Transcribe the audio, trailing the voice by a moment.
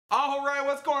Alright,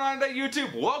 what's going on today,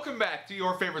 YouTube? Welcome back to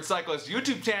your favorite cyclist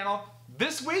YouTube channel.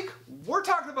 This week, we're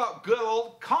talking about good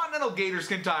old Continental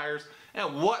Gatorskin tires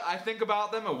and what I think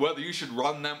about them and whether you should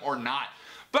run them or not.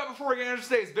 But before we get into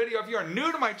today's video, if you are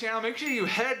new to my channel, make sure you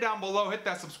head down below, hit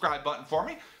that subscribe button for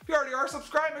me. If you already are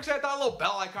subscribed, make sure you hit that little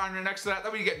bell icon right next to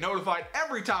that way you get notified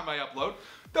every time I upload.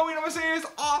 That we never see this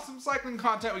awesome cycling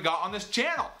content we got on this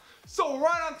channel. So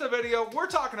right on to the video, we're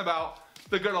talking about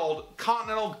the good old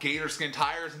Continental Gatorskin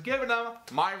tires and giving them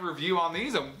my review on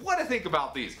these and what I think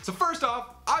about these. So first off,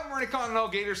 I've been running Continental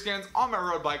Gatorskins on my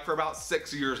road bike for about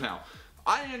 6 years now.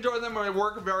 I enjoy them and they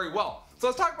work very well. So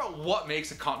let's talk about what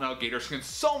makes a Continental Gatorskin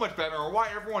so much better and why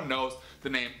everyone knows the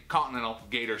name Continental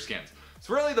Gatorskins.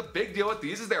 So really the big deal with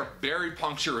these is they're very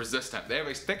puncture resistant. They have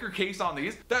a thicker case on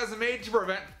these that is made to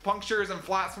prevent punctures and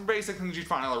flats from basic things you'd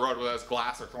find on the road, whether it's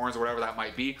glass or thorns or whatever that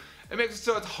might be. It makes it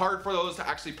so it's hard for those to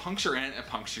actually puncture in and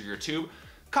puncture your tube,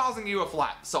 causing you a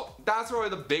flat. So that's really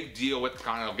the big deal with the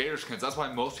Continental Gatorskin. That's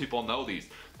why most people know these.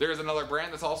 There's another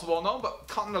brand that's also well known, but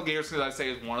Continental Gatorskin, I'd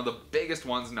say, is one of the biggest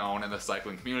ones known in the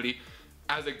cycling community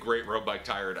as a great road bike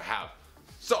tire to have.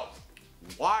 So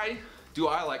why do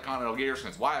I like Continental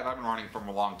Gatorskins? Why have I been running for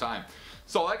a long time?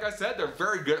 So like I said, they're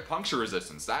very good at puncture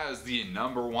resistance. That is the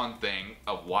 #1 thing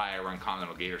of why I run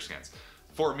Continental Gatorskins.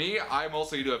 For me, I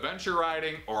mostly do adventure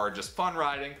riding or just fun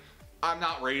riding. I'm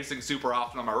not racing super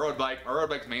often on my road bike. My road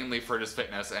bike's mainly for just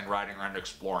fitness and riding around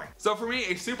exploring. So for me,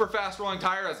 a super fast rolling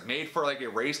tire that's made for like a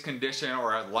race condition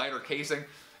or a lighter casing,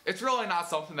 it's really not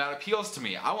something that appeals to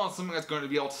me. I want something that's going to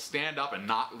be able to stand up and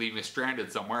not leave me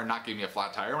stranded somewhere and not give me a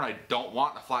flat tire when I don't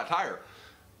want a flat tire.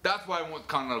 That's why I went with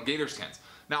Continental Gatorskins.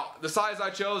 Now, the size I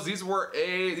chose, these are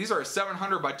a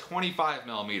 700 by 25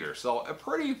 millimeters. So a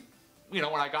pretty, when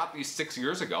I got these 6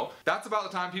 years ago, that's about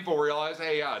the time people realized,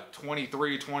 hey,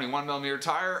 23, 21 millimeter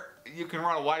tire, you can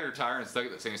run a wider tire and still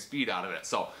get the same speed out of it.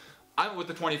 So I went with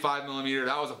the 25 millimeter.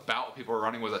 That was about what people were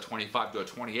running, was a 25 to a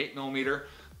 28 millimeter.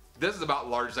 This is about the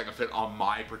largest I can fit on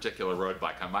my particular road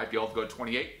bike. I might be able to go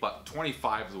 28, but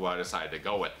 25 is what I decided to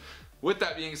go with. With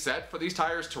that being said, for these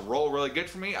tires to roll really good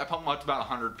for me, I pump them up to about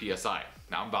 100 PSI.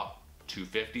 Now I'm about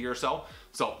 250 or so.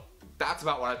 So that's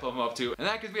about what I pump them up to. And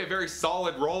that gives me a very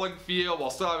solid rolling feel while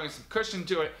still having some cushion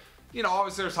to it.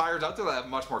 Obviously there's tires out there that have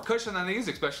much more cushion than these,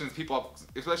 especially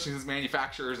since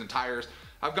manufacturers and tires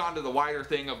have gone to the wider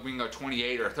thing of being a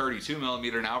 28 or 32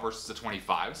 millimeter now versus a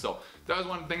 25. So that was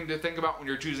one thing to think about when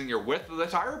you're choosing your width of the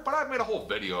tire, but I've made a whole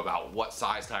video about what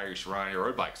size tire you should run on your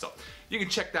road bike. So you can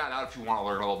check that out if you want to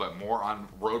learn a little bit more on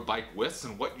road bike widths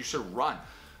and what you should run.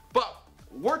 But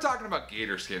we're talking about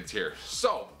Gatorskins here.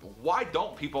 So why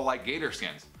don't people like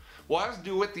Gatorskins? Well, it has to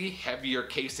do with the heavier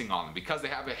casing on them. Because they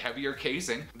have a heavier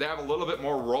casing, they have a little bit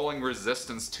more rolling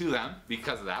resistance to them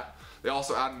because of that. They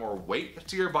also add more weight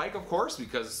to your bike, of course,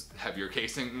 because heavier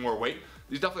casing, more weight.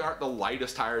 These definitely aren't the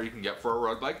lightest tire you can get for a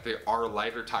road bike. There are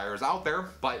lighter tires out there,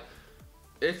 but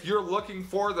if you're looking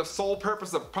for the sole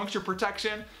purpose of puncture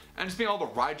protection and just being able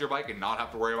to ride your bike and not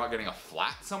have to worry about getting a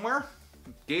flat somewhere,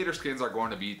 Gatorskins are going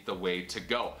to be the way to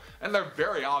go. And they're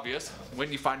very obvious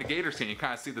when you find a Gatorskin. You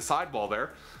kind of see the sidewall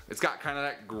there. It's got kind of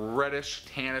that reddish,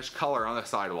 tannish color on the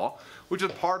sidewall, which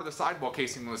is part of the sidewall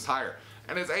casing of this tire.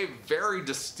 And it's a very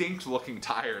distinct looking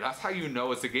tire. That's how you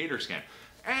know it's a Gatorskin.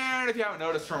 And if you haven't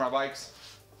noticed from my bikes,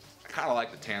 I kind of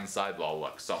like the tan sidewall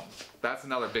look. So that's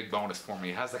another big bonus for me.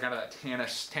 It has kind of that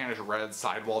tannish red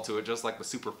sidewall to it, just like the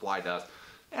Superfly does.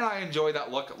 And I enjoy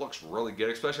that look. It looks really good,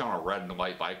 especially on a red and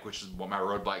white bike, which is what my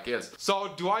road bike is.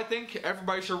 So do I think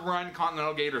everybody should run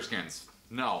Continental Gatorskins?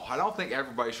 No, I don't think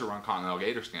everybody should run Continental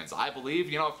Gatorskins. I believe,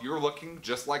 if you're looking,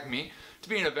 just like me, to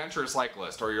be an adventurous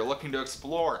cyclist, or you're looking to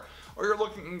explore, or you're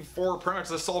looking for pretty much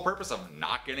the sole purpose of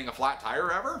not getting a flat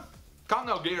tire ever,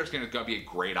 Continental Gatorskin is going to be a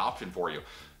great option for you.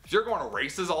 If you're going to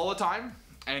races all the time,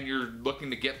 and you're looking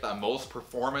to get the most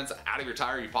performance out of your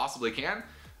tire you possibly can,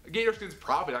 a Gatorskin is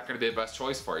probably not going to be the best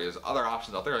choice for you. There's other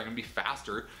options out there that are going to be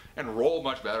faster and roll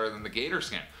much better than the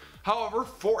Gatorskin. However,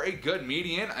 for a good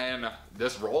median and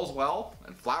this rolls well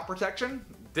and flat protection,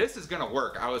 this is going to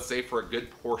work, I would say, for a good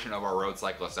portion of our road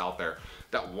cyclists out there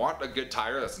that want a good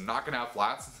tire that's not going to have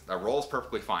flats, that rolls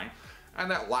perfectly fine, and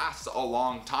that lasts a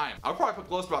long time. I'll probably put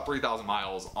close to about 3,000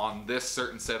 miles on this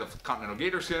certain set of Continental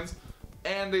Gatorskins,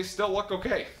 and they still look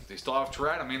okay. They still have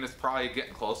tread. I mean, it's probably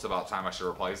getting close to about time I should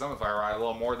replace them if I ride a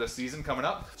little more this season coming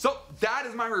up. So that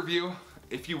is my review.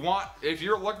 If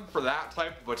you're looking for that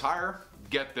type of a tire,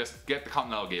 get the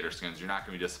Continental Gatorskins. You're not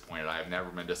going to be disappointed. I have never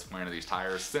been disappointed in these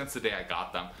tires since the day I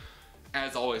got them. And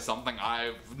it's always something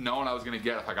I've known I was going to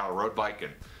get if I got a road bike,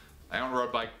 and I own a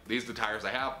road bike. These are the tires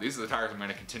I have. These are the tires I'm going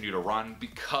to continue to run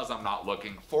because I'm not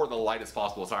looking for the lightest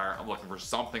possible tire. I'm looking for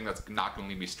something that's not going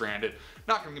to leave me stranded,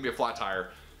 not going to give me a flat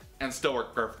tire, and still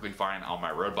work perfectly fine on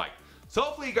my road bike. So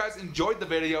hopefully you guys enjoyed the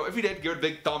video. If you did, give it a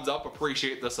big thumbs up.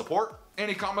 Appreciate the support.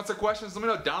 Any comments or questions, let me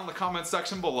know down in the comments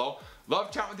section below.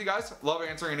 Love chatting with you guys. Love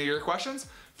answering any of your questions.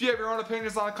 If you have your own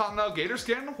opinions on the Continental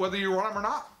Gatorskin, whether you run them or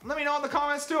not, let me know in the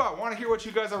comments too. I want to hear what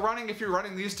you guys are running, if you're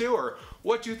running these two, or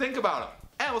what you think about them.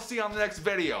 And we'll see you on the next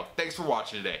video. Thanks for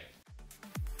watching today.